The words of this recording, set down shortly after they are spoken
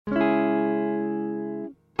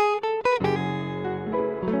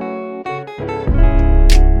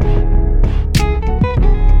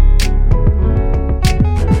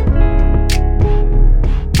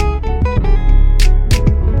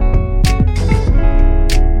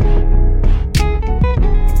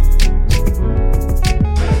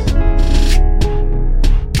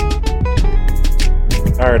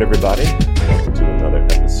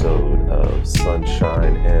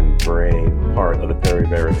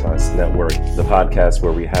Gravitas Network, the podcast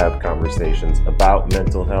where we have conversations about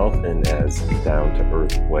mental health in as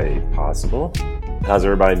down-to-earth way possible. How's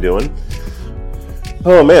everybody doing?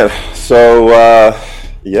 Oh man, so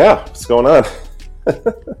what's going on?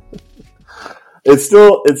 It's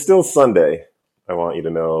still Sunday. I want you to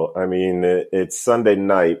know. I mean, it's Sunday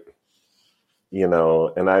night,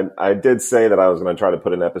 and I did say that I was going to try to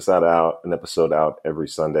put an episode out every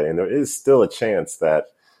Sunday, and there is still a chance that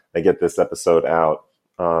I get this episode out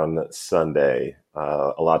on Sunday.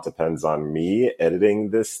 A lot depends on me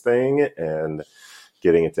editing this thing and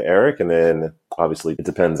getting it to Eric, and then obviously it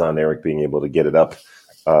depends on Eric being able to get it up,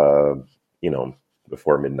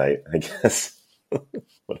 before midnight, I guess.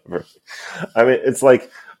 Whatever. I mean, it's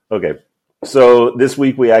like, okay. So this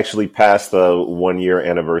week we actually passed the 1-year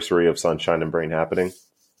anniversary of Sunshine and Brain Happening.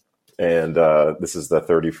 And this is the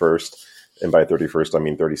 31st. And by 31st, I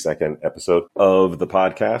mean 32nd episode of the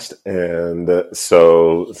podcast. And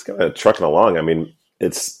so it's kind of trucking along. I mean,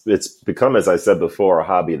 it's become, as I said before, a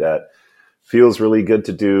hobby that feels really good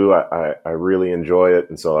to do. I really enjoy it.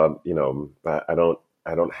 And so,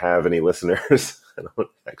 I don't have any listeners. I don't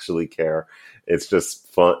actually care. It's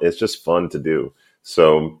just fun. It's just fun to do.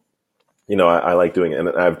 So, I like doing it. And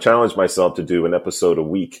I've challenged myself to do an episode a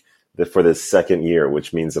week for this second year,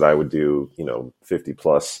 which means that I would do, 50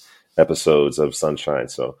 plus episodes of Sunshine.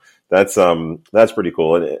 So that's pretty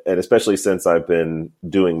cool. And especially since I've been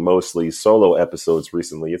doing mostly solo episodes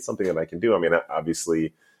recently, it's something that I can do. I mean,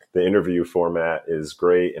 obviously the interview format is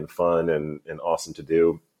great and fun and awesome to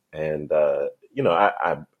do. And,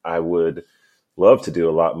 I would love to do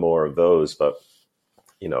a lot more of those, but,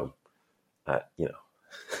 I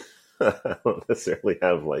don't necessarily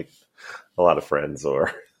have like a lot of friends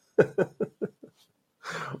or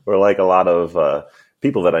like a lot of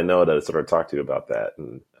people that I know that sort of talk to about that.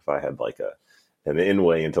 And if I had like an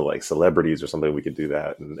in-way into like celebrities or something, we could do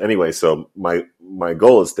that. And anyway, so my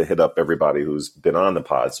goal is to hit up everybody who's been on the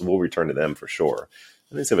pod. So we'll return to them for sure.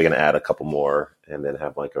 And then see if we can add a couple more and then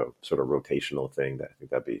have like a sort of rotational thing. I think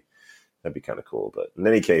that'd be kind of cool. But in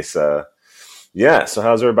any case, so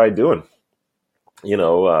how's everybody doing?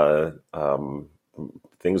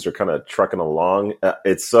 Things are kind of trucking along.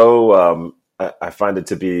 It's so, I find it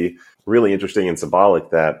to be really interesting and symbolic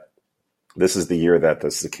that this is the year that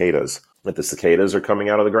the cicadas are coming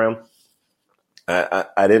out of the ground.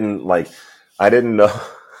 I didn't know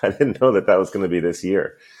that was going to be this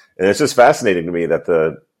year. And it's just fascinating to me that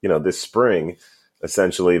this spring,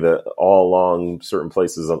 essentially all along certain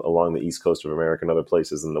places along the East Coast of America and other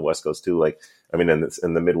places in the West Coast too, in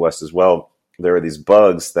the Midwest as well, there are these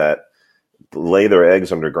bugs that lay their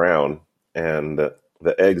eggs underground and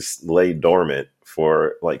the eggs lay dormant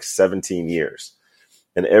for like 17 years.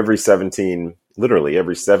 And every 17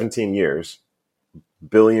 years,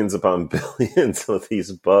 billions upon billions of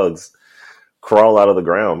these bugs crawl out of the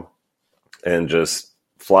ground and just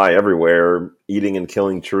fly everywhere, eating and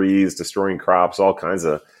killing trees, destroying crops, all kinds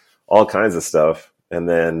of stuff, and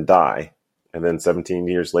then die. And then 17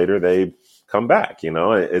 years later, they come back.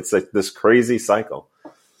 It's like this crazy cycle.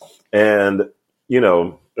 And,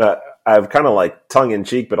 I've kind of like tongue in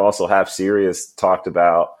cheek, but also half serious talked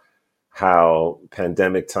about how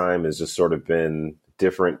pandemic time has just sort of been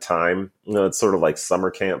different time. It's sort of like summer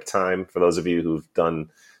camp time for those of you who've done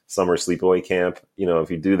summer sleepaway camp. If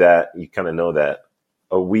you do that, you kind of know that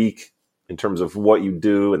a week in terms of what you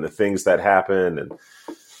do and the things that happen and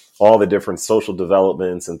all the different social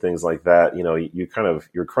developments and things like that,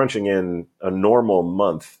 you're crunching in a normal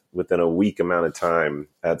month within a week amount of time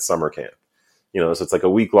at summer camp. So it's like a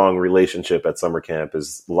week-long relationship at summer camp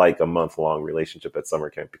is like a month-long relationship at summer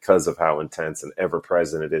camp because of how intense and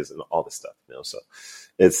ever-present it is and all this stuff. So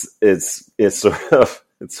it's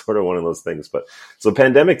sort of one of those things. But so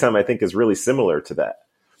pandemic time, I think, is really similar to that.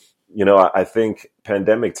 I think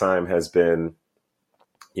pandemic time has been,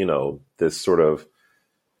 this sort of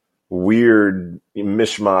weird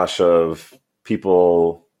mishmash of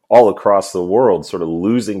people all across the world sort of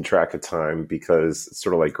losing track of time because it's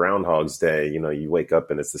sort of like Groundhog's Day. You wake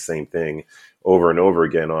up and it's the same thing over and over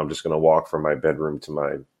again. Oh, I'm just going to walk from my bedroom to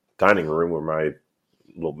my dining room where my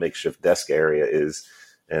little makeshift desk area is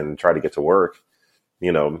and try to get to work.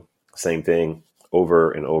 Same thing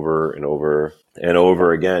over and over and over and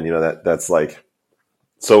over again. That's like,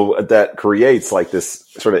 so that creates like this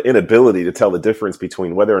sort of inability to tell the difference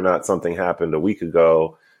between whether or not something happened a week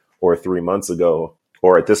ago or 3 months ago,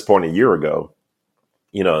 or at this point a year ago.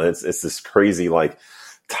 It's this crazy like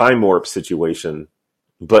time warp situation.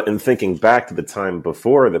 But in thinking back to the time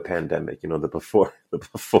before the pandemic, the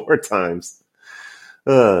before times,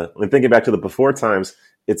 when thinking back to the before times,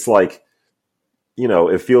 it's like,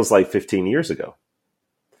 it feels like 15 years ago.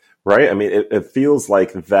 right? I mean, it feels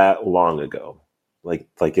like that long ago,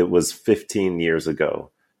 like it was 15 years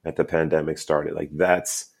ago that the pandemic started. Like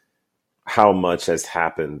that's how much has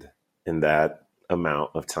happened in that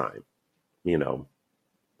amount of time, you know?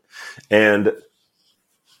 And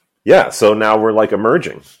yeah, so now we're like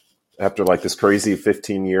emerging after like this crazy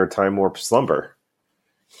 15-year time warp slumber,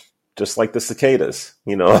 just like the cicadas,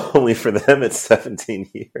 only for them it's 17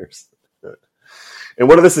 years. And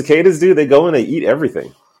what do the cicadas do? They go and they eat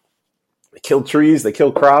everything. They kill trees, they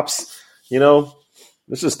kill crops,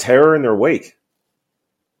 there's just terror in their wake.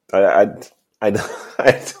 I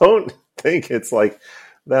don't think it's like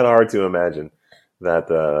that hard to imagine that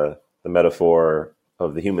the metaphor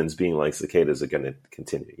of the humans being like cicadas are going to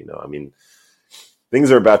continue. I mean, things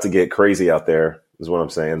are about to get crazy out there is what I'm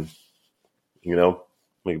saying.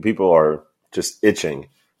 Like people are just itching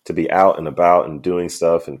to be out and about and doing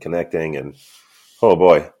stuff and connecting. And oh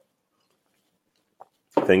boy,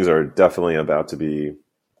 things are definitely about to be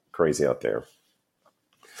crazy out there.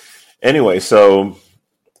 Anyway, so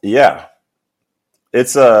yeah,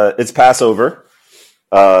 it's Passover.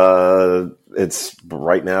 It's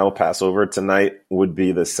right now Passover. Tonight would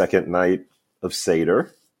be the second night of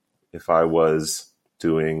Seder. If I was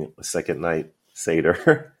doing a second night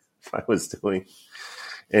Seder, if I was doing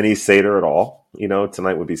any Seder at all,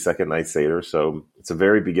 tonight would be second night Seder. So it's the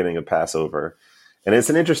very beginning of Passover. And it's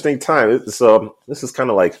an interesting time. So this is kind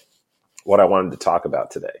of like what I wanted to talk about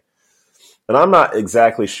today. And I'm not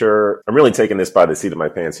exactly sure. I'm really taking this by the seat of my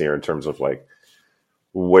pants here in terms of like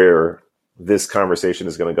where this conversation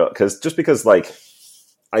is going to go. Because like,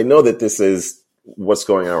 I know that this is what's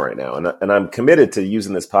going on right now. And I'm committed to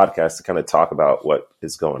using this podcast to kind of talk about what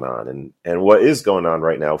is going on. And what is going on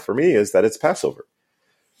right now for me is that it's Passover.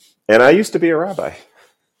 And I used to be a rabbi.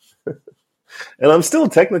 And I'm still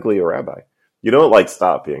technically a rabbi. You don't like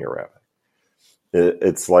stop being a rabbi.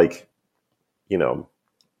 It's like,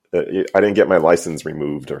 I didn't get my license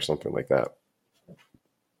removed or something like that.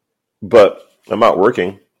 But I'm not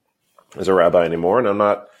working as a rabbi anymore, and I'm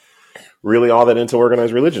not really all that into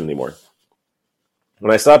organized religion anymore.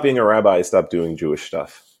 When I stopped being a rabbi, I stopped doing Jewish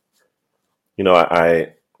stuff.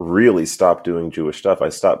 I really stopped doing Jewish stuff. I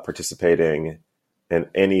stopped participating in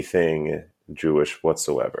anything Jewish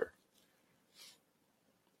whatsoever.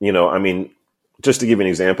 I mean, just to give you an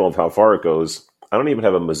example of how far it goes, I don't even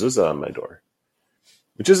have a mezuzah on my door.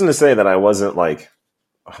 Which isn't to say that I wasn't like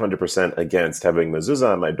 100% against having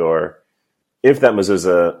mezuzah on my door if that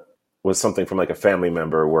mezuzah was something from like a family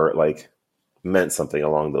member where it like meant something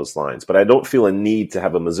along those lines. But I don't feel a need to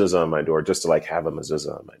have a mezuzah on my door just to like have a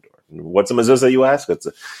mezuzah on my door. What's a mezuzah, you ask?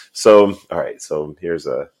 All right. So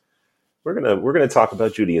we're gonna talk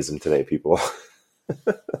about Judaism today, people.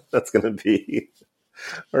 That's gonna be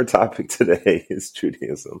our topic today is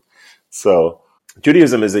Judaism. So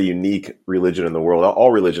Judaism is a unique religion in the world.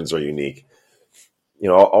 All religions are unique.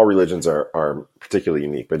 All religions are particularly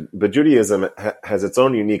unique, but Judaism has its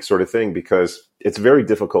own unique sort of thing because it's very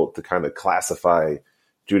difficult to kind of classify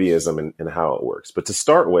Judaism and how it works. But to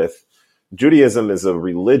start with, Judaism is a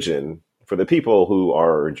religion for the people who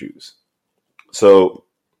are Jews. So,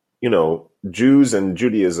 Jews and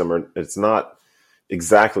Judaism it's not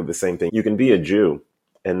exactly the same thing. You can be a Jew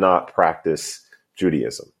and not practice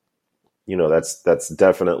Judaism. That's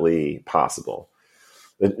definitely possible.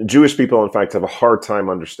 The Jewish people, in fact, have a hard time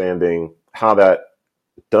understanding how that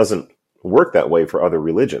doesn't work that way for other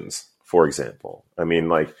religions, for example. I mean,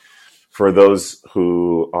 like, for those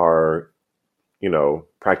who are,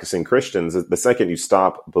 practicing Christians, the second you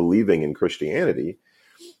stop believing in Christianity,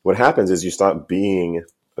 what happens is you stop being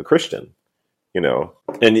a Christian,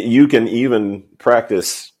 and you can even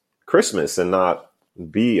practice Christmas and not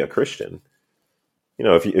be a Christian.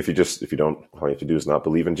 If you don't, all you have to do is not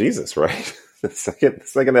believe in Jesus, right? The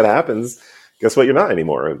second that happens, guess what? You're not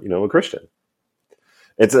anymore, a Christian.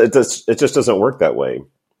 It just doesn't work that way.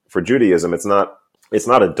 For Judaism, it's not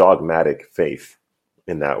a dogmatic faith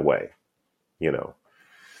in that way,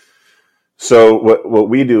 So what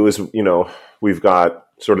we do is, we've got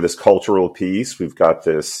sort of this cultural piece, we've got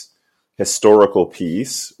this historical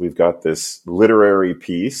piece, we've got this literary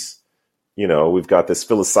piece. We've got this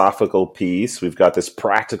philosophical piece, we've got this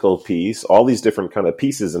practical piece, all these different kind of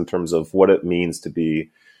pieces in terms of what it means to be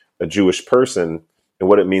a Jewish person and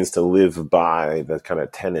what it means to live by the kind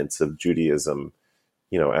of tenets of Judaism,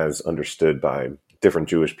 as understood by different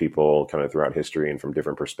Jewish people kind of throughout history and from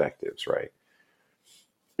different perspectives, right?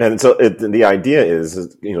 And so the idea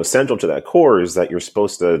is, central to that core is that you're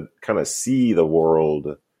supposed to kind of see the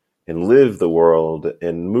world and live the world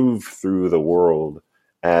and move through the world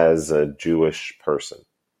as a Jewish person.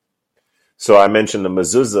 So I mentioned the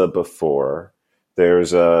mezuzah before.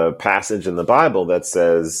 There's a passage in the Bible that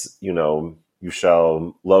says, you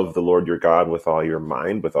shall love the Lord your God with all your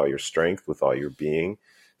mind, with all your strength, with all your being.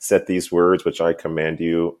 Set these words which I command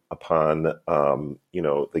you upon,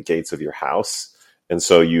 the gates of your house. And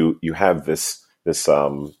so you have this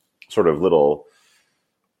sort of little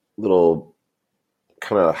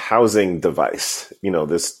kind of housing device,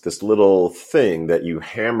 this little thing that you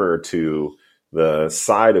hammer to the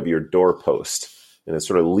side of your doorpost, and it's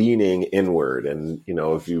sort of leaning inward. And,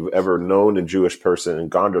 if you've ever known a Jewish person and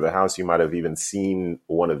gone to the house, you might have even seen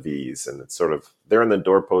one of these. And it's sort of there in the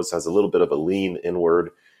doorpost, has a little bit of a lean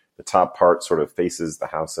inward. The top part sort of faces the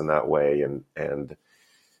house in that way. And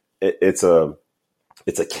it's a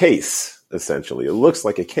case, essentially. It looks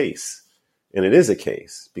like a case. And it is a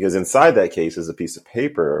case, because inside that case is a piece of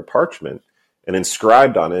paper or parchment, and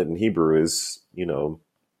inscribed on it in Hebrew is,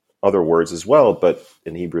 other words as well, but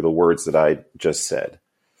in Hebrew, the words that I just said.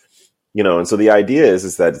 And so the idea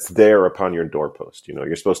is that it's there upon your doorpost.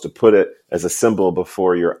 You're supposed to put it as a symbol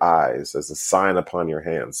before your eyes, as a sign upon your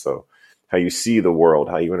hands. So how you see the world,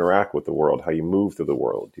 how you interact with the world, how you move through the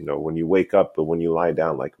world, when you wake up, but when you lie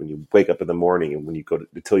down, like when you wake up in the morning and when you go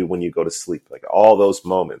to sleep, like all those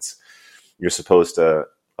moments, you're supposed to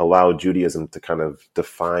allow Judaism to kind of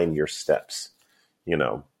define your steps,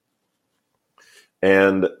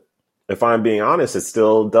 And if I'm being honest, it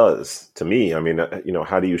still does to me. I mean,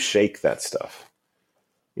 how do you shake that stuff?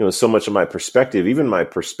 So much of my perspective, even my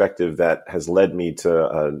perspective that has led me to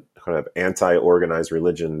a kind of anti-organized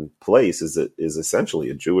religion place, is essentially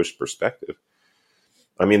a Jewish perspective.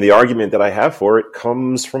 I mean, the argument that I have for it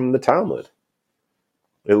comes from the Talmud.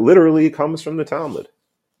 It literally comes from the Talmud.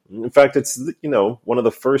 In fact, it's, one of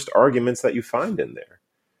the first arguments that you find in there,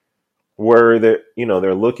 where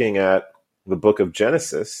they're looking at the book of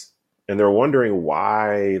Genesis, and they're wondering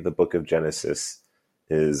why the book of Genesis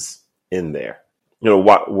is in there.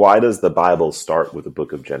 Why does the Bible start with the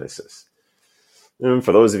book of Genesis? And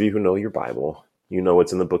for those of you who know your Bible, you know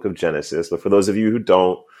what's in the book of Genesis. But for those of you who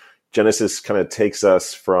don't, Genesis kind of takes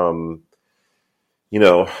us from,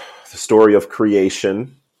 the story of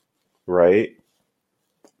creation, right?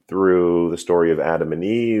 Through the story of Adam and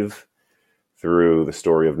Eve, through the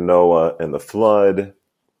story of Noah and the flood.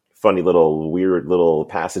 Funny weird little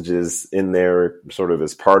passages in there sort of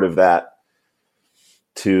as part of that,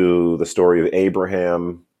 to the story of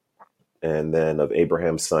Abraham, and then of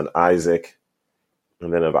Abraham's son Isaac,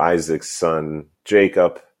 and then of Isaac's son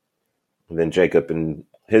Jacob, and then Jacob and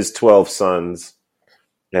his 12 sons,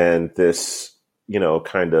 and this,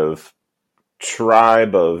 kind of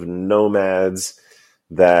tribe of nomads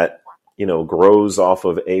that, grows off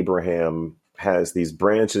of Abraham, has these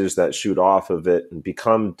branches that shoot off of it and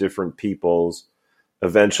become different peoples,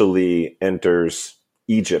 eventually enters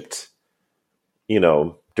Egypt,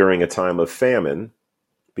 during a time of famine,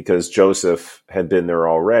 because Joseph had been there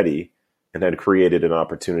already and had created an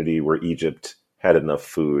opportunity where Egypt had enough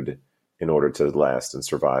food in order to last and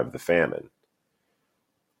survive the famine.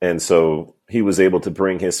 And so he was able to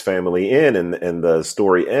bring his family in, and the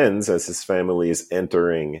story ends as his family is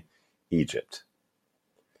entering Egypt.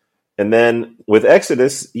 And then with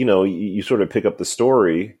Exodus, you sort of pick up the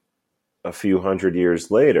story a few hundred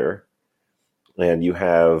years later, and you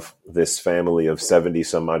have this family of 70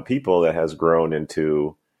 some odd people that has grown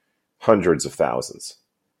into hundreds of thousands,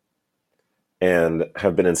 and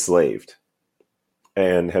have been enslaved,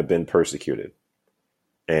 and have been persecuted,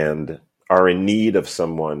 and are in need of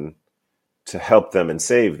someone to help them and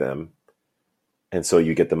save them. And so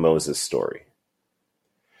you get the Moses story.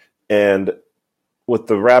 And what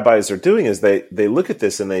the rabbis are doing is they look at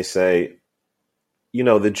this and they say,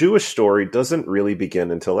 the Jewish story doesn't really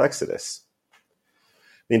begin until Exodus.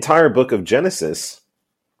 The entire book of Genesis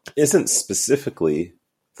isn't specifically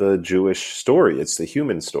the Jewish story. It's the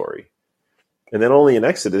human story. And then only in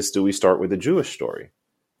Exodus do we start with the Jewish story.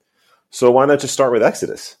 So why not just start with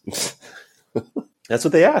Exodus? That's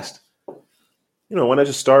what they asked. Why not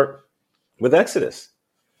just start with Exodus?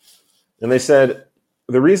 And they said,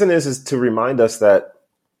 the reason is to remind us that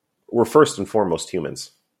we're first and foremost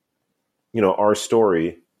humans. Our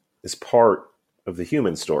story is part of the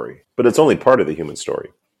human story, but it's only part of the human story.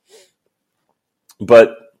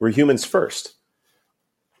 But we're humans first,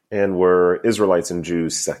 and we're Israelites and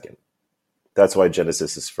Jews second. That's why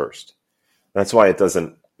Genesis is first. That's why it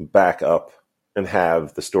doesn't back up and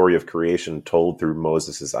have the story of creation told through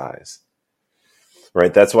Moses' eyes.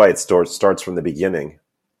 Right? That's why it starts from the beginning,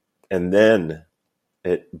 and then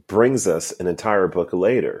it brings us an entire book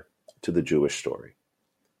later to the Jewish story.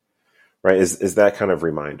 Right? Is that kind of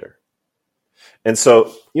reminder. And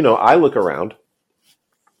so, I look around,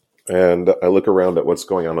 and I look around at what's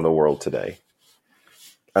going on in the world today.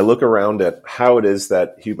 I look around at how it is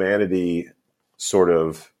that humanity sort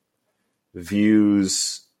of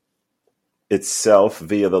views itself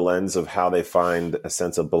via the lens of how they find a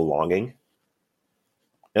sense of belonging.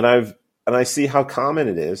 And I see how common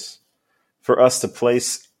it is for us to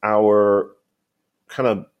place our kind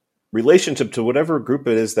of relationship to whatever group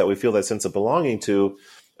it is that we feel that sense of belonging to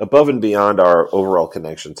above and beyond our overall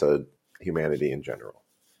connection to humanity in general.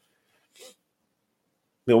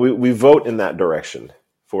 You know, we vote in that direction,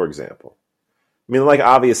 for example. I mean, like,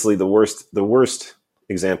 obviously the worst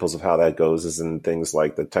examples of how that goes is in things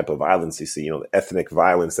like the type of violence you see, you know, the ethnic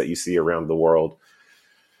violence that you see around the world,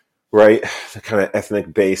 right? The kind of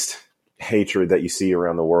ethnic based hatred that you see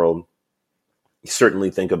around the world. You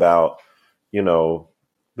certainly think about, you know,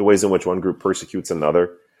 the ways in which one group persecutes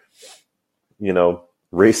another, you know,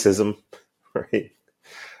 racism, right?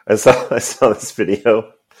 I saw this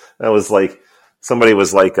video that was like, somebody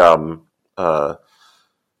was like, tell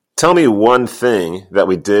me one thing that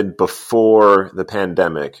we did before the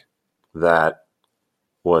pandemic that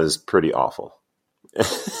was pretty awful.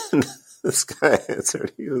 And this guy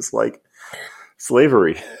answered, he was like,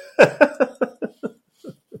 slavery.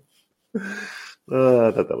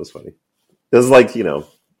 I thought that was funny. It was like, you know,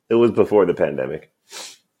 it was before the pandemic.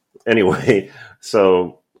 Anyway,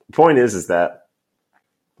 so the point is that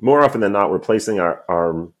more often than not, we're placing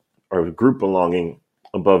our group belonging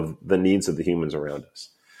above the needs of the humans around us.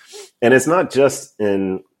 And it's not just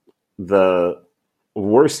in the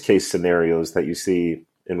worst case scenarios that you see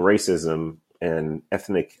in racism and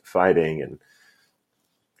ethnic fighting and,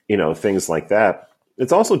 you know, things like that.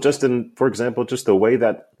 It's also just in, for example, just the way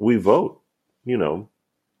that we vote. You know,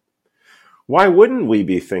 why wouldn't we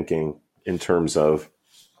be thinking in terms of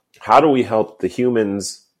how do we help the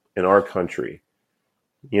humans in our country,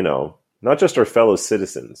 you know, not just our fellow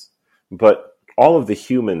citizens, but all of the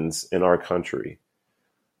humans in our country?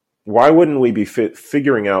 Why wouldn't we be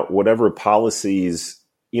figuring out whatever policies,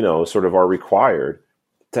 you know, sort of are required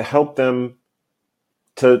to help them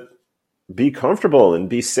to be comfortable and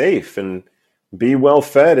be safe and be well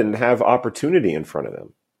fed and have opportunity in front of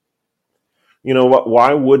them? You know what?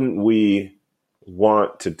 Why wouldn't we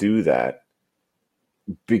want to do that?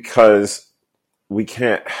 Because we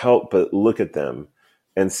can't help but look at them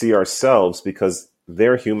and see ourselves because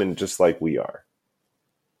they're human just like we are.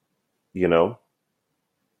 You know?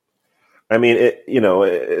 I mean,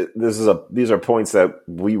 these are points that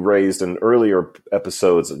we raised in earlier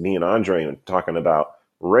episodes, me and Andre, talking about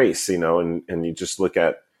race, you know, and you just look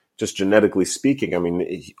at just genetically speaking. I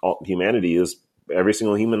mean, humanity is, every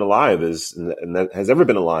single human alive is, and that has ever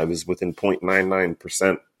been alive, is within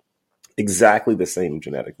 0.99% exactly the same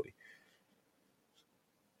genetically.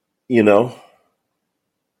 You know,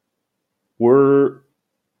 we're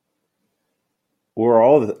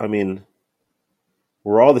all, I mean,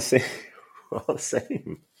 we're all the same. We're all the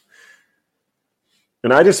same.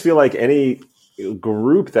 And I just feel like any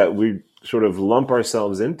group that we sort of lump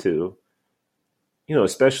ourselves into, you know,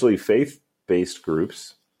 especially faith-based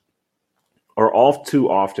groups, are all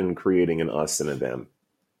too often creating an us and a them.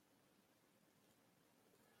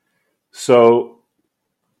 So,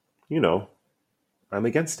 you know, I'm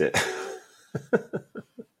against it.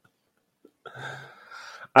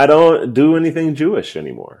 I don't do anything Jewish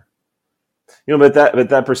anymore. You know, but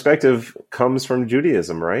that perspective comes from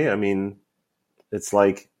Judaism, right? I mean, it's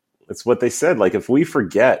like, it's what they said. Like, if we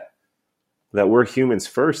forget that we're humans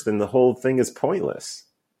first, then the whole thing is pointless.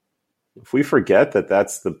 If we forget that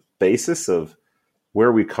that's the basis of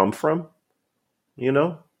where we come from, you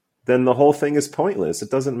know, then the whole thing is pointless.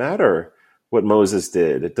 It doesn't matter what Moses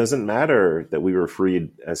did. It doesn't matter that we were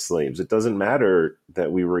freed as slaves. It doesn't matter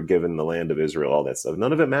that we were given the land of Israel, all that stuff.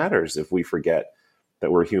 None of it matters if we forget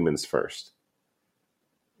that we're humans first.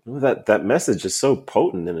 That message is so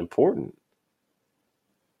potent and important.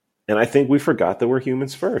 And I think we forgot that we're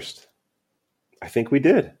humans first. I think we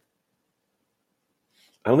did.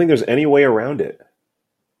 I don't think there's any way around it.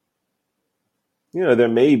 You know, there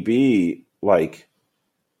may be, like,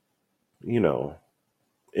 you know,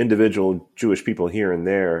 individual Jewish people here and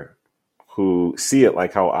there who see it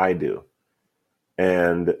like how I do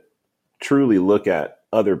and truly look at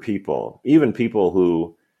other people, even people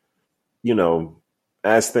who, you know,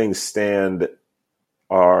 as things stand,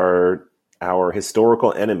 are our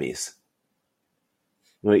historical enemies.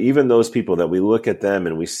 You know, even those people that we look at them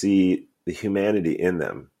and we see the humanity in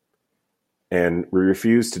them and we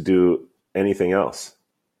refuse to do anything else.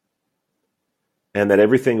 And that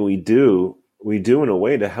everything we do in a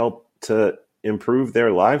way to help to improve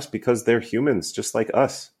their lives because they're humans just like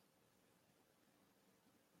us.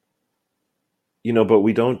 You know, but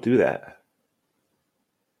we don't do that.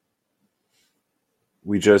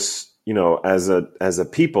 we just, as a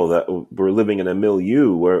people, that we're living in a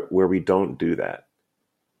milieu where we don't do that.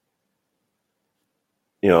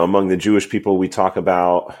 Among the Jewish people, we talk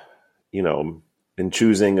about, in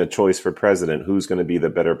choosing a choice for president, who's going to be the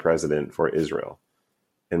better president for Israel.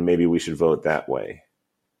 And maybe we should vote that way.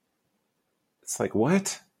 It's like,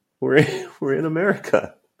 what? We're in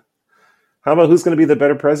America. How about who's going to be the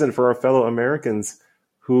better president for our fellow Americans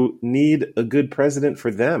who need a good president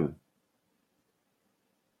for them?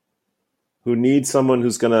 Who need someone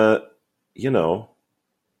who's going to,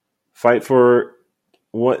 fight for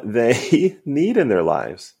what they need in their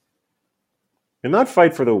lives. And not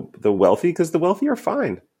fight for the wealthy, because the wealthy are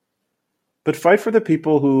fine. But fight for the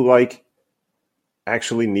people who,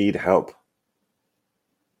 actually need help.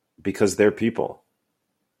 Because they're people.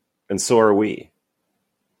 And so are we.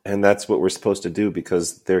 And that's what we're supposed to do,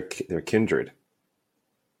 because they're kindred.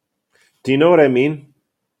 Do you know what I mean?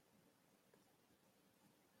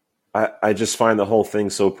 I just find the whole thing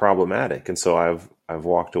so problematic. And so I've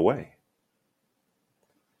walked away.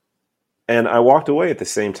 And I walked away at the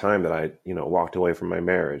same time that I, walked away from my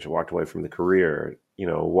marriage, walked away from the career,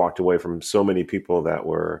 walked away from so many people that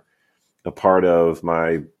were a part of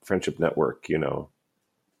my friendship network,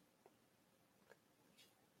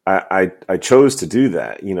 I chose to do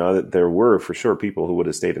that, that there were for sure people who would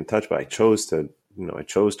have stayed in touch, but I chose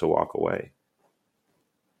to walk away.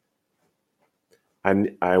 I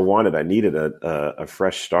needed a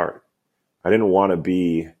fresh start. I didn't want to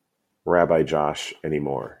be Rabbi Josh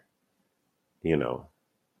anymore. I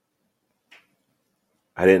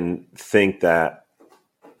didn't think that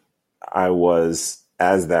I was,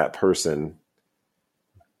 as that person,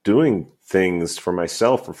 doing things for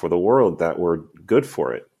myself or for the world that were good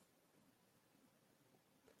for it.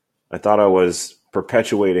 I thought I was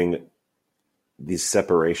perpetuating these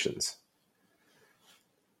separations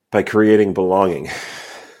by creating belonging.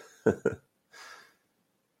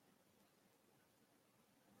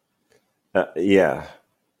 Yeah.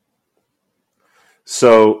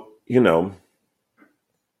 So,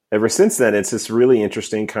 ever since then, it's this really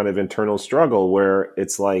interesting kind of internal struggle where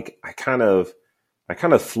it's like I kind of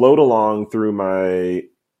float along through my,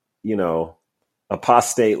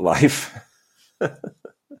 apostate life,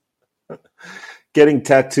 getting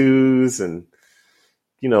tattoos and,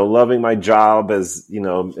 loving my job as,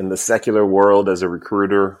 in the secular world as a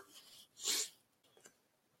recruiter,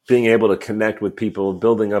 being able to connect with people,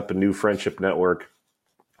 building up a new friendship network,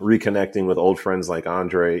 reconnecting with old friends like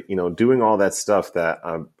Andre, doing all that stuff that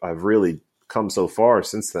I've really come so far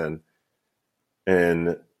since then,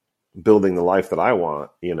 and building the life that I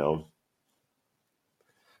want,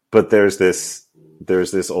 But there's this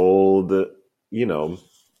old,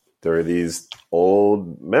 there are these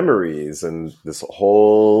old memories and this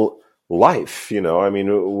whole life,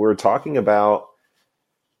 we're talking about,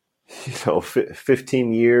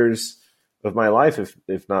 15 years of my life,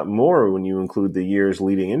 if not more, when you include the years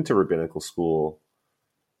leading into rabbinical school,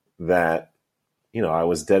 that, I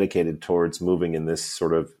was dedicated towards moving in this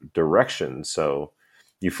sort of direction. So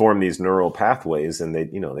you form these neural pathways, and they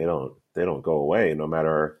don't go away no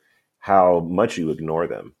matter how much you ignore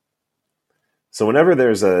them. So whenever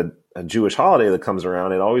there's a Jewish holiday that comes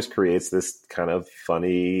around, it always creates this kind of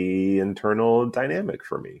funny internal dynamic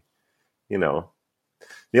for me.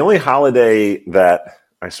 The only holiday that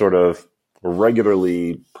I sort of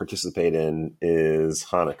regularly participate in is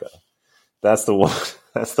Hanukkah. That's the one.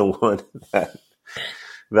 That's the one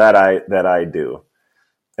that I do,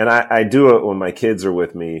 and I do it when my kids are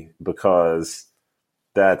with me, because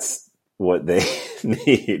that's what they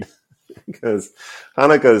need. Because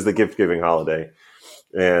Hanukkah is the gift-giving holiday,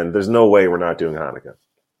 and there's no way we're not doing Hanukkah.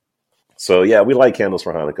 So yeah, we light candles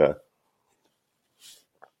for Hanukkah.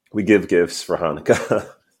 We give gifts for Hanukkah.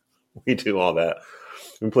 We do all that.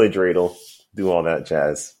 We play dreidel, do all that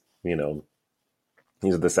jazz.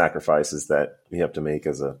 These are the sacrifices that we have to make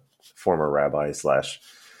as a former rabbi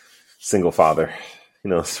 / single father.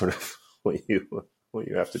 Sort of what you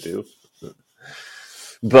have to do.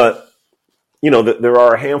 But there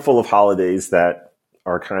are a handful of holidays that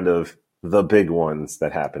are kind of the big ones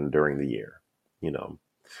that happen during the year.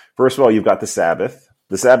 First of all, you've got the Sabbath.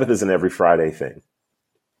 The Sabbath is an every Friday thing.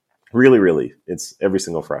 Really, really, it's every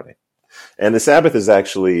single Friday. And the Sabbath is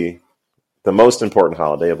actually the most important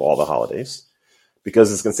holiday of all the holidays,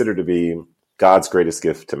 because it's considered to be God's greatest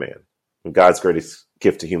gift to man, God's greatest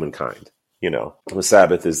gift to humankind. The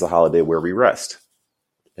Sabbath is the holiday where we rest,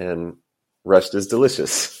 and rest is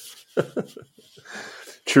delicious.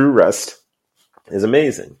 True rest is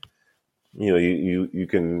amazing. You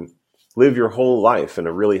can live your whole life in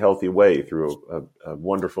a really healthy way through a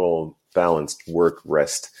wonderful, balanced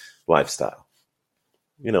work-rest lifestyle.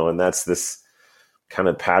 And that's this kind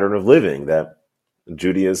of pattern of living that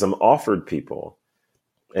Judaism offered people.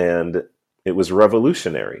 And it was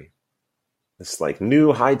revolutionary. It's like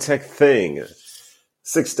new high-tech thing,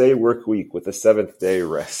 6-day work week with a 7th day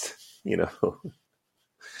rest,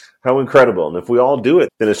 how incredible. And if we all do it,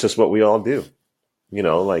 then it's just what we all do,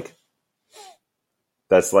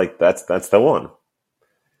 that's the one.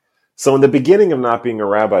 So in the beginning of not being a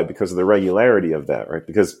rabbi, because of the regularity of that, right?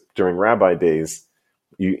 Because during rabbi days,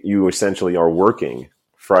 you essentially are working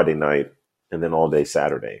Friday night and then all day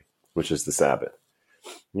Saturday, which is the Sabbath.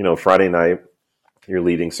 Friday night, you're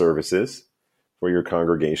leading services for your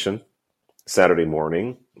congregation. Saturday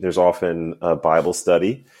morning, there's often a Bible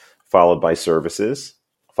study, followed by services,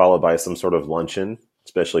 followed by some sort of luncheon,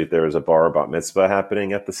 especially if there is a bar bat mitzvah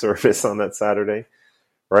happening at the service on that Saturday,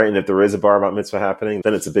 right? And if there is a bar bat mitzvah happening,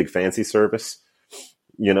 then it's a big fancy service,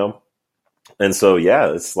 And so,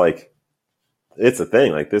 yeah, it's like, it's a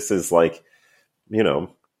thing. Like, this is like,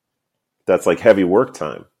 that's like heavy work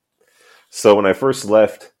time. So when I first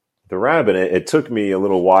left the rabbin, it took me a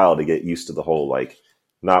little while to get used to the whole, like,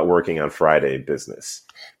 not working on Friday business.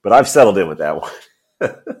 But I've settled in with that one.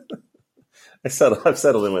 I've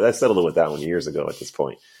settled in with that one years ago at this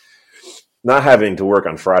point. Not having to work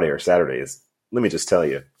on Friday or Saturday is, let me just tell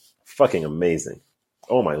you, fucking amazing.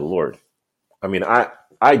 Oh my Lord. I mean,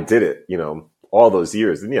 I did it, all those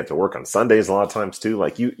years. Then you have to work on Sundays a lot of times too.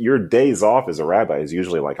 Like your days off as a rabbi is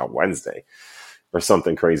usually like a Wednesday or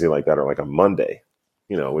something crazy like that, or like a Monday,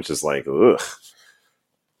 which is like, ugh,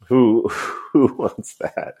 who wants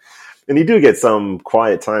that? And you do get some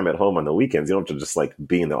quiet time at home on the weekends. You don't have to just like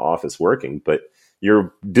be in the office working, but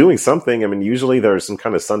you're doing something. I mean, usually there's some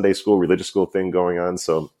kind of Sunday school, religious school thing going on.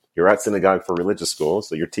 So you're at synagogue for religious school.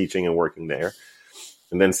 So you're teaching and working there.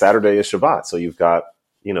 And then Saturday is Shabbat. So you've got,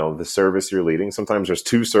 the service you're leading. Sometimes there's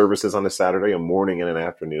 2 services on a Saturday, a morning and an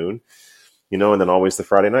afternoon, and then always the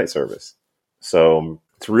Friday night service. So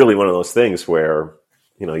it's really one of those things where,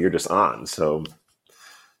 you're just on. So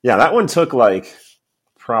yeah, that one took like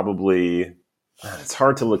probably, it's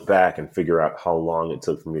hard to look back and figure out how long it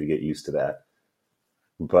took for me to get used to that.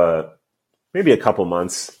 But maybe a couple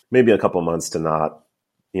months to not,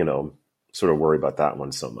 sort of worry about that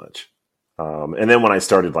one so much. And then when I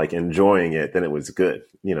started like enjoying it, then it was good,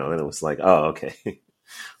 then it was like, oh, okay,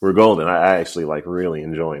 we're golden. I actually like really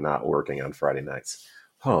enjoy not working on Friday nights.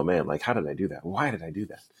 Oh man, like how did I do that? Why did I do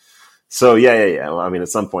that? So yeah. Well, I mean, at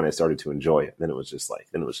some point I started to enjoy it. Then it was just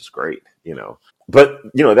great, But,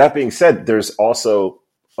 that being said, there's also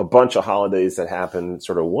a bunch of holidays that happen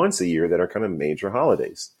sort of once a year that are kind of major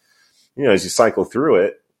holidays. As you cycle through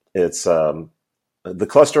it, it's the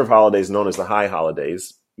cluster of holidays known as the high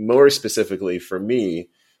holidays. More specifically for me,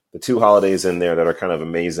 the 2 holidays in there that are kind of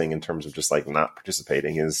amazing in terms of just like not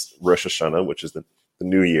participating is Rosh Hashanah, which is the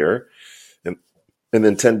new year. And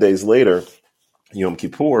then 10 days later, Yom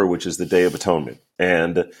Kippur, which is the Day of Atonement.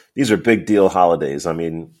 And these are big deal holidays. I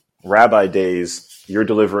mean, rabbi days, you're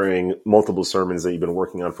delivering multiple sermons that you've been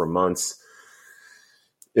working on for months.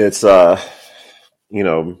 It's, the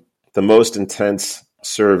most intense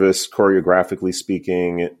service, choreographically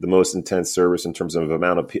speaking, the most intense service in terms of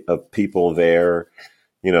amount of people there,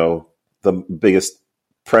 the biggest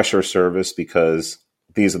pressure service, because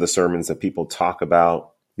these are the sermons that people talk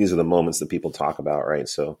about. These are the moments that people talk about, right?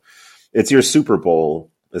 So it's your Super Bowl,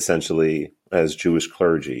 essentially, as Jewish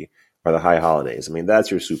clergy, are the high holidays. I mean, that's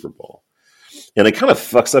your Super Bowl. And it kind of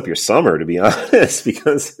fucks up your summer, to be honest,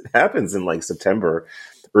 because it happens in like September,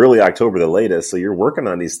 early October, the latest. So you're working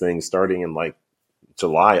on these things starting in like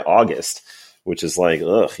July, August, which is like,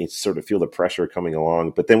 ugh, you sort of feel the pressure coming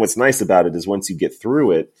along. But then what's nice about it is once you get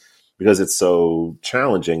through it, because it's so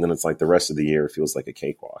challenging, then it's like the rest of the year feels like a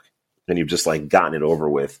cakewalk. And you've just like gotten it over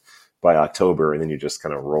with by October, and then you just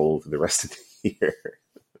kind of roll through the rest of the year.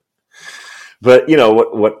 But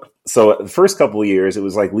so the first couple of years, it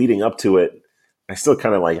was like leading up to it, I still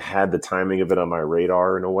kind of like had the timing of it on my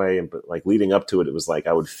radar in a way. But like leading up to it, it was like,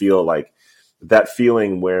 I would feel like that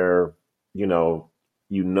feeling where,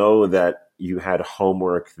 that you had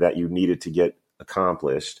homework that you needed to get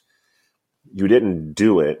accomplished. You didn't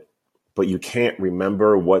do it, but you can't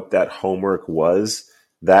remember what that homework was,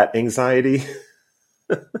 that anxiety.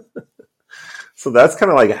 So that's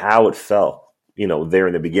kind of like how it felt, there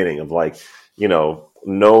in the beginning of like,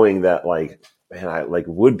 knowing that like, man, I like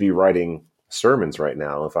would be writing sermons right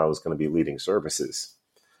now if I was going to be leading services.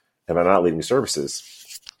 And I'm not leading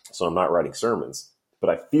services, so I'm not writing sermons. But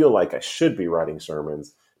I feel like I should be writing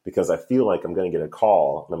sermons because I feel like I'm going to get a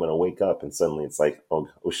call and I'm going to wake up and suddenly it's like, oh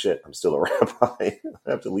shit, I'm still a rabbi. I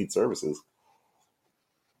have to lead services.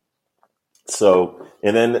 So,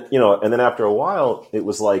 and then after a while, it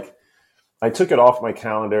was like, I took it off my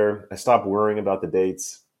calendar. I stopped worrying about the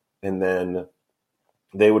dates. And then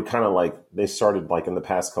they would kind of like, they started like in the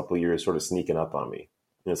past couple of years sort of sneaking up on me.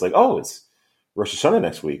 And it's like, oh, it's Rosh Hashanah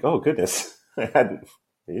next week. Oh, goodness. I hadn't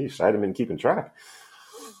been keeping track.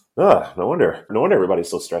 No wonder everybody's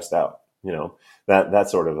so stressed out, that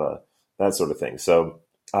sort of thing. So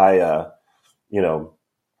I,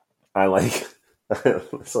 I like,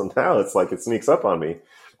 so now it's like it sneaks up on me.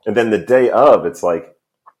 And then the day of, it's like,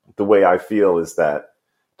 the way I feel is that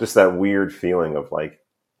just that weird feeling of like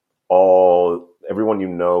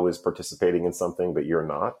everyone is participating in something, but you're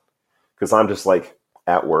not. Because I'm just like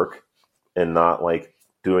at work and not like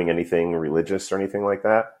doing anything religious or anything like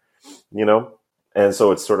that, And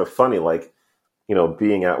so it's sort of funny, like,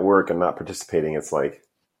 being at work and not participating. It's like,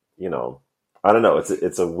 I don't know.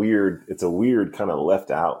 It's a weird kind of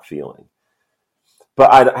left out feeling.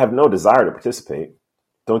 But I have no desire to participate.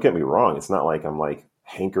 Don't get me wrong. It's not like I'm like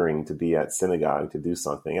hankering to be at synagogue to do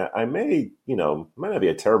something. I may, might not be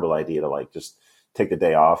a terrible idea to like just take the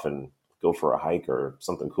day off and go for a hike or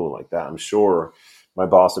something cool like that. I'm sure my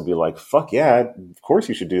boss would be like, fuck yeah, of course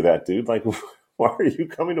you should do that, dude. Like, why are you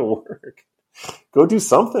coming to work? Go do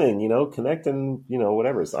something, connect and,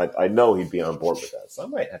 whatever. So I know he'd be on board with that. So I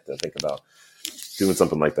might have to think about doing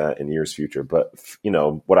something like that in years future. But,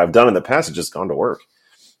 what I've done in the past is just gone to work.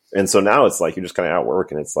 And so now it's like, you're just kind of at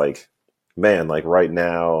work and it's like, man, like right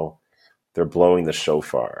now they're blowing the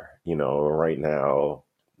shofar, right now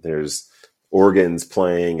there's organs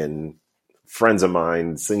playing and friends of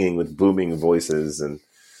mine singing with booming voices and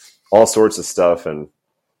all sorts of stuff. And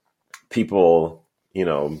people,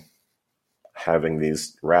 having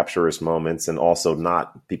these rapturous moments, and also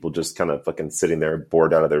not people just kind of fucking sitting there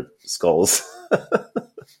bored out of their skulls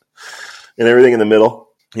and everything in the middle,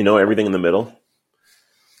 everything in the middle.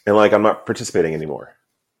 And like, I'm not participating anymore,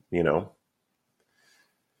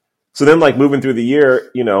 So then like moving through the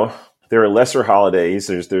year, there are lesser holidays.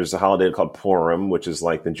 There's a holiday called Purim, which is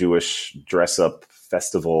like the Jewish dress up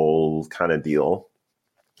festival kind of deal.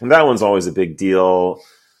 And that one's always a big deal.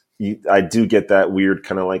 I do get that weird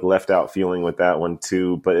kind of like left out feeling with that one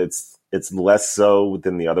too, but it's less so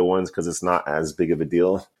than the other ones because it's not as big of a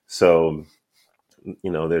deal. So,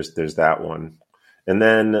 there's that one. And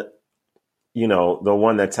then, the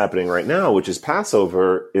one that's happening right now, which is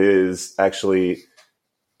Passover, is actually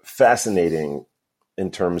fascinating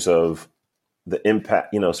in terms of the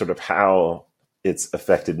impact, sort of how it's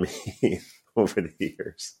affected me over the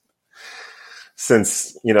years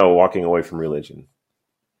since, walking away from religion.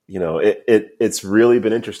 It's really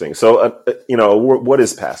been interesting. So, what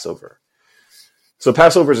is Passover? So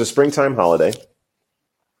Passover is a springtime holiday.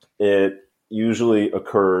 It usually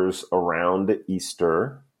occurs around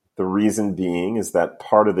Easter. The reason being is that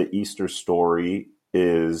part of the Easter story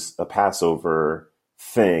is a Passover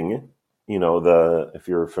thing. If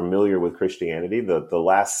you're familiar with Christianity, the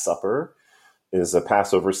Last Supper is a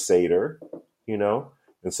Passover Seder,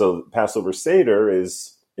 and so Passover Seder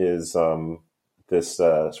is this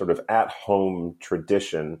sort of at-home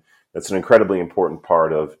tradition that's an incredibly important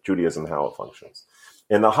part of Judaism, how it functions.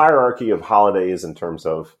 And the hierarchy of holidays in terms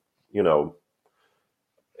of,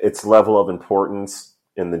 its level of importance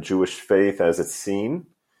in the Jewish faith as it's seen,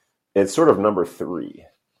 it's sort of number 3.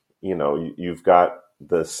 You've got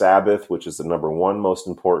the Sabbath, which is the number 1 most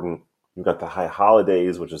important. You've got the high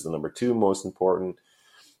holidays, which is the number 2 most important.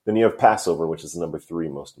 Then you have Passover, which is the number 3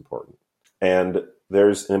 most important. And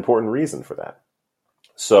there's an important reason for that.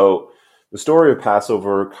 So the story of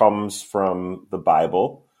Passover comes from the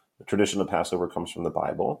Bible. The tradition of Passover comes from the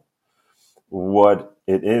Bible. What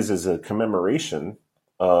it is a commemoration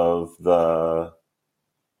of the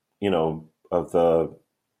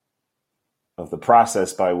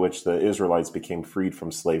process by which the Israelites became freed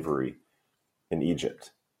from slavery in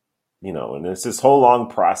Egypt. And it's this whole long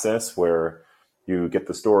process where you get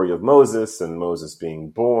the story of Moses and Moses being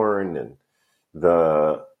born, and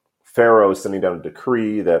the Pharaoh sending down a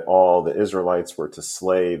decree that all the Israelites were to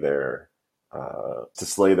slay their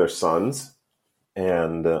sons,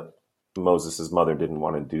 and Moses' mother didn't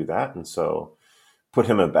want to do that, and so put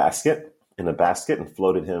him in a basket and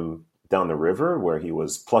floated him down the river, where he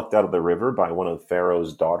was plucked out of the river by one of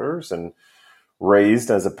Pharaoh's daughters and raised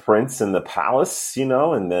as a prince in the palace,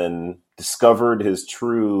 and then discovered his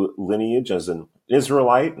true lineage as an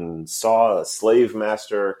Israelite and saw a slave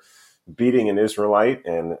master beating an Israelite,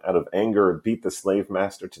 and out of anger beat the slave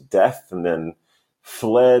master to death, and then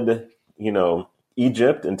fled,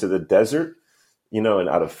 Egypt into the desert, and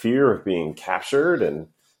out of fear of being captured, and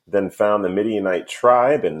then found the Midianite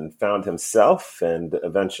tribe and found himself, and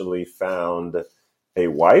eventually found a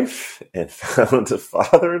wife and found a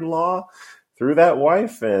father-in-law through that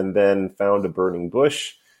wife, and then found a burning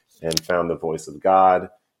bush and found the voice of God.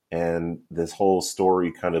 And this whole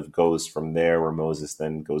story kind of goes from there, where Moses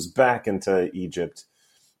then goes back into Egypt,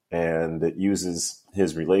 and it uses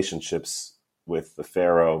his relationships with the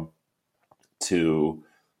Pharaoh to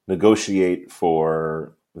negotiate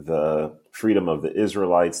for the freedom of the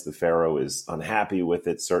Israelites. The Pharaoh is unhappy with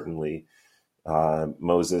it, certainly.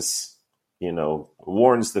 Moses,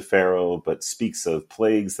 warns the Pharaoh, but speaks of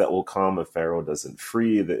plagues that will come if Pharaoh doesn't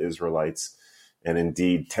free the Israelites. And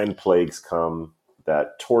indeed, 10 plagues come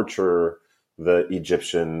that torture the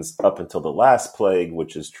Egyptians up until the last plague,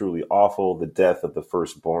 which is truly awful, the death of the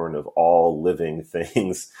firstborn of all living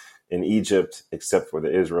things in Egypt, except for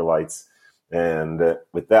the Israelites. And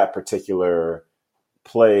with that particular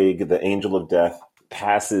plague, the angel of death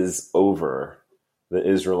passes over the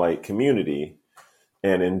Israelite community,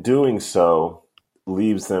 and in doing so,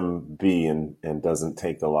 leaves them be and doesn't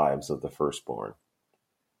take the lives of the firstborn.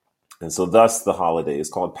 And so thus the holiday is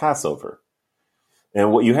called Passover.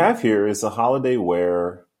 And what you have here is a holiday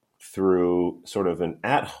where, through sort of an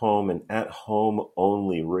at-home and at-home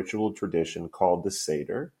only ritual tradition called the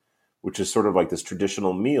Seder, which is sort of like this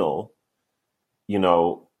traditional meal,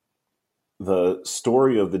 the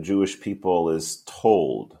story of the Jewish people is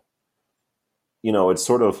told. It's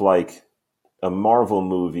sort of like a Marvel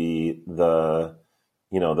movie, the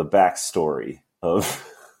backstory of,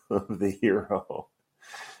 of the hero.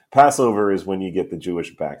 Passover is when you get the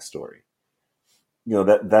Jewish backstory.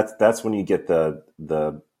 That's when you get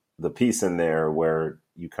the piece in there where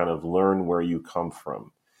you kind of learn where you come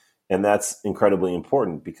from. And that's incredibly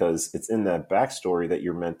important, because it's in that backstory that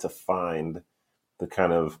you're meant to find the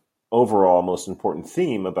kind of overall most important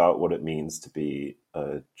theme about what it means to be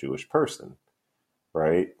a Jewish person,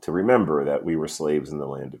 right? To remember that we were slaves in the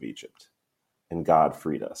land of Egypt and God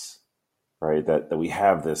freed us, right? That we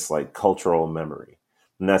have this like cultural memory.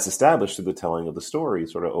 And that's established through the telling of the story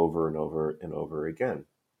sort of over and over and over again.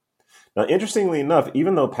 Now, interestingly enough,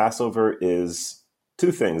 even though Passover is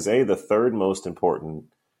two things, A, the third most important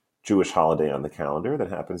Jewish holiday on the calendar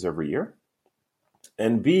that happens every year,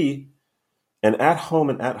 and B, an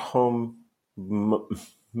at-home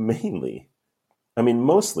mainly. I mean,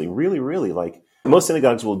 mostly, really, like most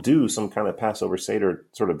synagogues will do some kind of Passover Seder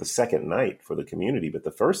sort of the second night for the community, but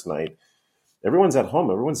the first night, everyone's at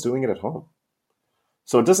home. Everyone's doing it at home.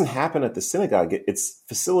 So it doesn't happen at the synagogue. It's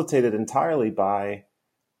facilitated entirely by,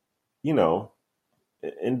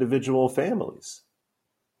 individual families,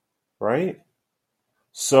 right?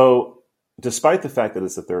 So despite the fact that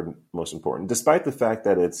it's the third most important, despite the fact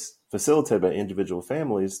that it's facilitated by individual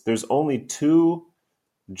families, there's only two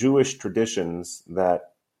Jewish traditions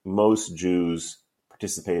that most Jews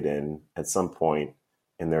participate in at some point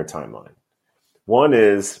in their timeline. One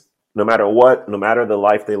is, no matter what, no matter the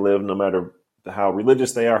life they live, no matter how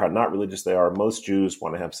religious they are, how not religious they are, most Jews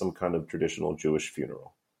want to have some kind of traditional Jewish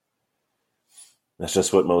funeral. That's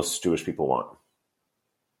just what most Jewish people want.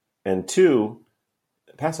 And two,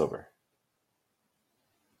 Passover.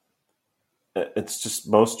 It's just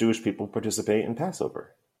most Jewish people participate in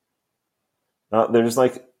Passover. There's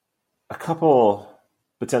like a couple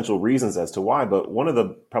potential reasons as to why, but one of the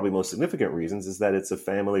probably most significant reasons is that it's a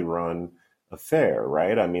family-run affair,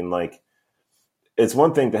 right? I mean, like, it's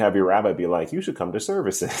one thing to have your rabbi be like, you should come to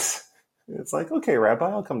services. It's like, okay,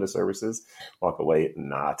 rabbi, I'll come to services. Walk away,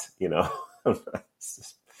 not,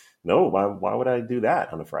 no, why would I do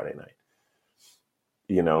that on a Friday night?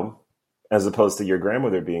 As opposed to your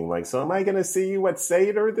grandmother being like, so am I going to see you at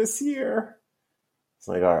Seder this year? It's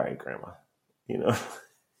like, all right, grandma,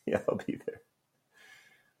 yeah, I'll be there.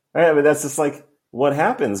 All right, but that's just like what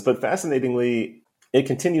happens. But fascinatingly, it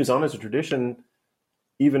continues on as a tradition,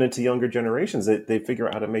 even into younger generations. They figure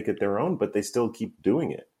out how to make it their own, but they still keep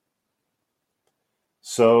doing it.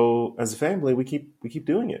 So as a family, we keep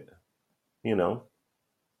doing it,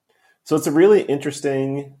 So it's a really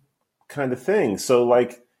interesting kind of thing. So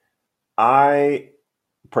like, I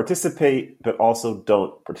participate, but also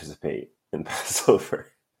don't participate in Passover.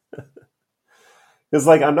 It's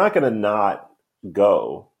like, I'm not going to not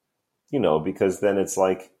go, because then it's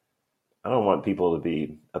like, I don't want people to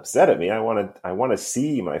be upset at me. I want to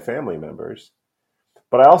see my family members,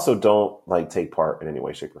 but I also don't like take part in any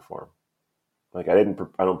way, shape, or form. Like I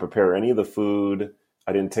don't prepare any of the food.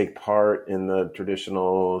 I didn't take part in the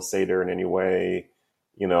traditional Seder in any way,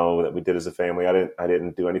 that we did as a family. I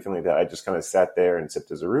didn't do anything like that. I just kind of sat there and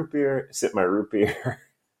sipped my root beer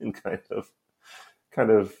and kind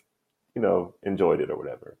of, enjoyed it or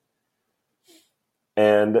whatever.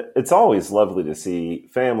 And it's always lovely to see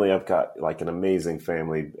family. I've got like an amazing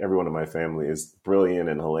family. Everyone in my family is brilliant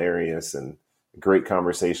and hilarious and great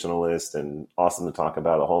conversationalist and awesome to talk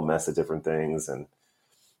about a whole mess of different things. And,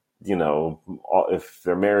 if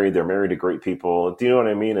they're married to great people. Do you know what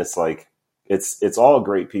I mean? It's like, it's all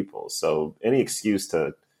great people. So any excuse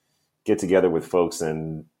to get together with folks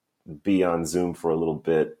and be on Zoom for a little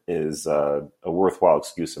bit is a worthwhile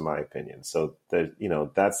excuse, in my opinion. So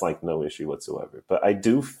that's like no issue whatsoever. But I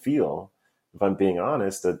do feel, if I'm being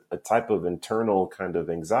honest, a type of internal kind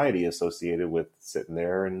of anxiety associated with sitting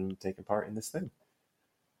there and taking part in this thing.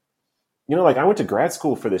 Like I went to grad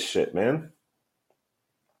school for this shit, man.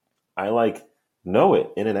 I like know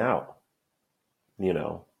it in and out,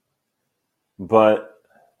 but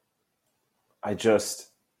I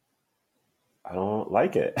don't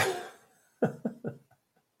like it.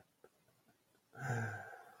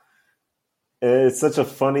 It's such a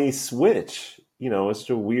funny switch, it's such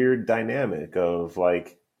a weird dynamic of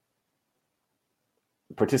like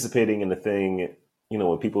participating in a thing,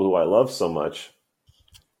 with people who I love so much,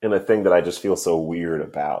 in a thing that I just feel so weird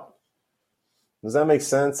about. Does that make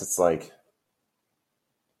sense? It's like,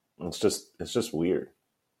 it's just weird.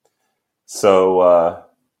 So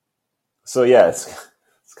yeah, it's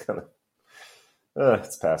kind of,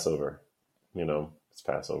 it's Passover, it's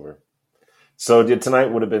Passover. So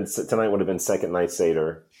tonight would have been second night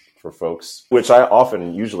Seder for folks, which I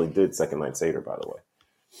usually did second night Seder, by the way.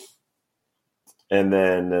 And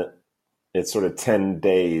then it's sort of 10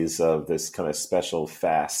 days of this kind of special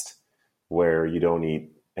fast where you don't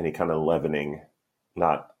eat any kind of leavening,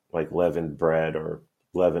 not like leavened bread or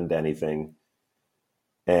leavened anything.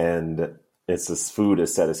 And it's this food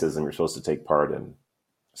asceticism you're supposed to take part in.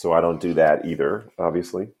 So I don't do that either,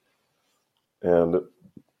 obviously.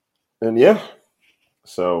 And yeah,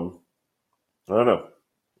 so I don't know.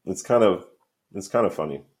 It's kind of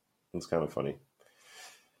funny. It's kind of funny.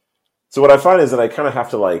 So what I find is that I kind of have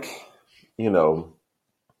to like,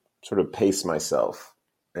 sort of pace myself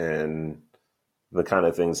and the kind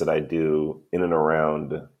of things that I do in and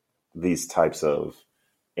around these types of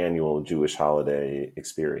annual Jewish holiday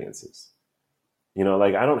experiences.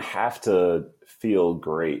 Like I don't have to feel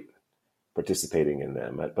great participating in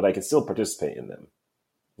them, but I can still participate in them.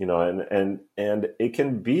 And it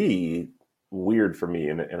can be weird for me,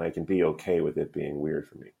 and I can be okay with it being weird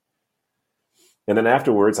for me. And then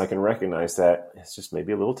afterwards, I can recognize that it's just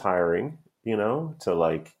maybe a little tiring, to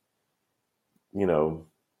like,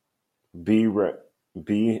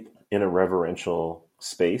 be in a reverential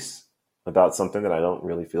space about something that I don't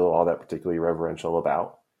really feel all that particularly reverential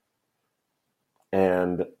about.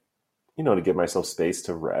 And, to give myself space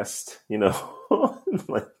to rest,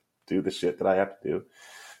 like do the shit that I have to do.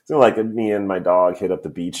 So like me and my dog hit up the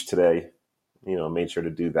beach today, made sure to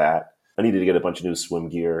do that. I needed to get a bunch of new swim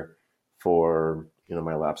gear for,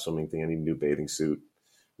 my lap swimming thing. I need a new bathing suit.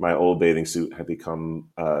 My old bathing suit had become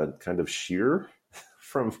kind of sheer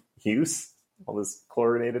from use, all this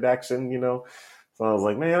chlorinated action, So I was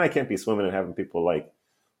like, man, I can't be swimming and having people like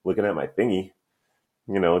looking at my thingy,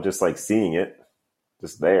 just like seeing it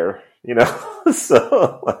just there,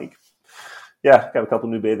 So like, yeah, got a couple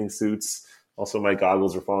new bathing suits. Also, my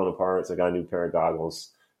goggles are falling apart, so I got a new pair of goggles,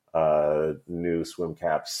 new swim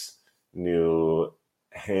caps, new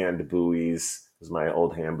hand buoys, because my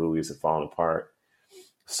old hand buoys have fallen apart.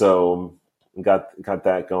 So got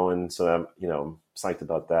that going. So I'm, psyched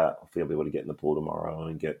about that. Hopefully I'll be able to get in the pool tomorrow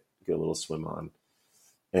and get a little swim on.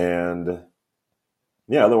 And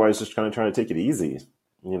yeah, otherwise just kind of trying to take it easy,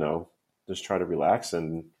 just try to relax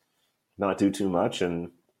and not do too much,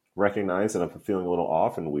 and recognize that if I'm feeling a little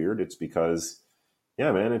off and weird, it's because,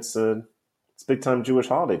 yeah, man, it's big time Jewish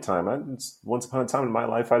holiday time. Once upon a time in my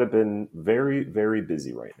life, I'd have been very, very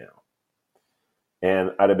busy right now.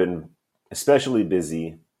 And I'd have been especially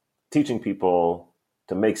busy teaching people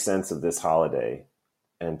to make sense of this holiday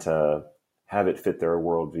and to have it fit their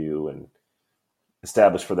worldview and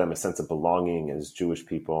establish for them a sense of belonging as Jewish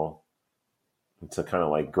people, and to kind of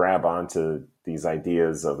like grab onto these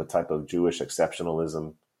ideas of a type of Jewish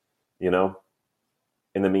exceptionalism, in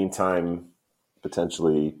the meantime,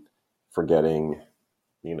 potentially forgetting,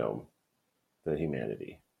 the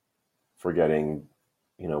humanity, forgetting,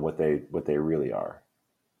 what they really are.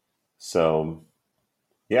 So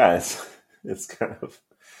yeah, it's kind of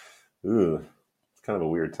a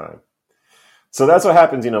weird time. So that's what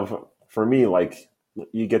happens, for me, like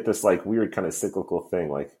you get this like weird kind of cyclical thing.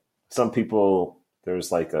 Like some people,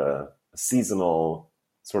 there's like a seasonal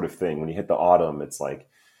sort of thing. When you hit the autumn, it's like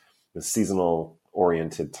the seasonal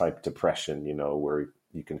oriented type depression, where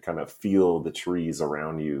you can kind of feel the trees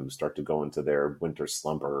around you start to go into their winter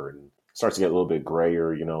slumber, and starts to get a little bit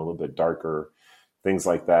grayer, a little bit darker, things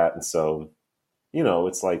like that. And so,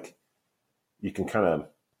 it's like you can kind of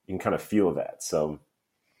feel that. So,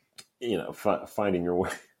 finding your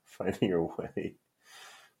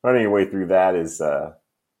way through that is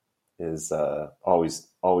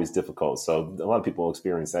always difficult. So a lot of people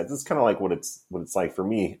experience that. It's kind of like what it's like for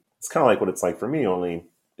me. It's kind of like what it's like for me, only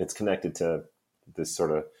it's connected to this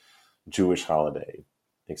sort of Jewish holiday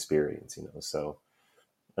experience, So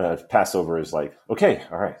Passover is like, okay,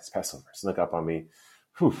 all right, it's Passover. Snuck up on me.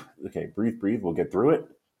 Whew, okay, breathe. We'll get through it,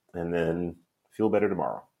 and then feel better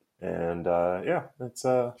tomorrow. And that's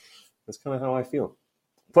kind of how I feel.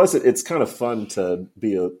 Plus, it's kind of fun to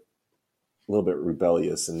be a little bit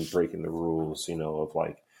rebellious and breaking the rules, of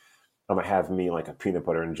like, I'm gonna have me like a peanut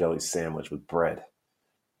butter and jelly sandwich with bread.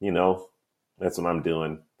 That's what I'm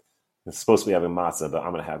doing. It's supposed to be having matzah, but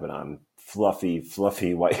I'm gonna have it on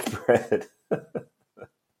fluffy white bread.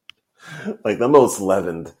 Like the most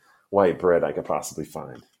leavened white bread I could possibly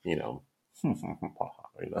find, something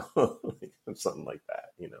like that,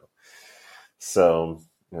 So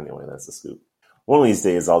anyway, that's the scoop. One of these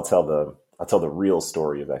days I'll tell the real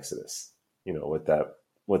story of Exodus, what that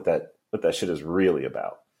shit is really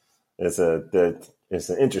about. It's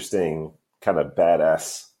an interesting kind of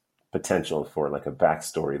badass potential for like a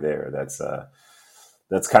backstory there.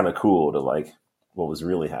 That's kind of cool to like what was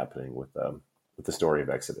really happening with the story of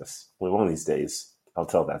Exodus. Well, one of these days I'll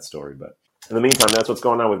tell that story, but in the meantime, that's what's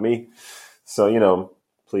going on with me. So,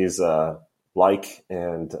 please like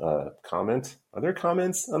and comment. Are there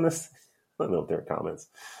comments on this? I don't know if there are comments.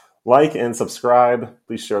 Like and subscribe.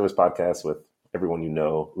 Please share this podcast with everyone you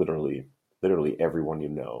know, literally everyone you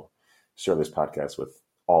know. Share this podcast with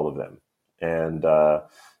all of them. And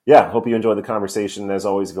hope you enjoyed the conversation. As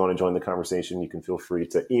always, if you want to join the conversation, you can feel free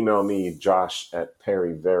to email me,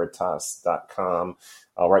 josh@perryveritas.com.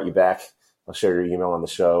 I'll write you back. I'll share your email on the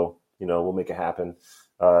show. We'll make it happen.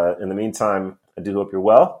 In the meantime, I do hope you're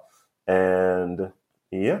well. And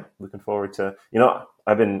looking forward to,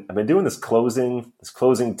 I've been doing this closing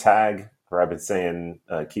tag where I've been saying,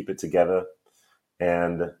 keep it together.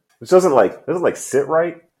 And it doesn't sit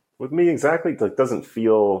right with me exactly. Like doesn't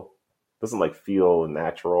feel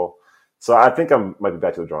natural. So I think I might be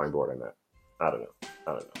back to the drawing board on that. I don't know.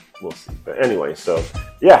 We'll see. But anyway, so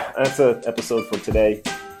that's an episode for today.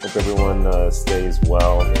 Hope everyone stays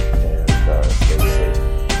well and stay safe.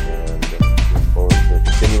 And look forward to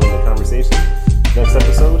continuing the conversation next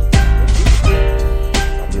episode.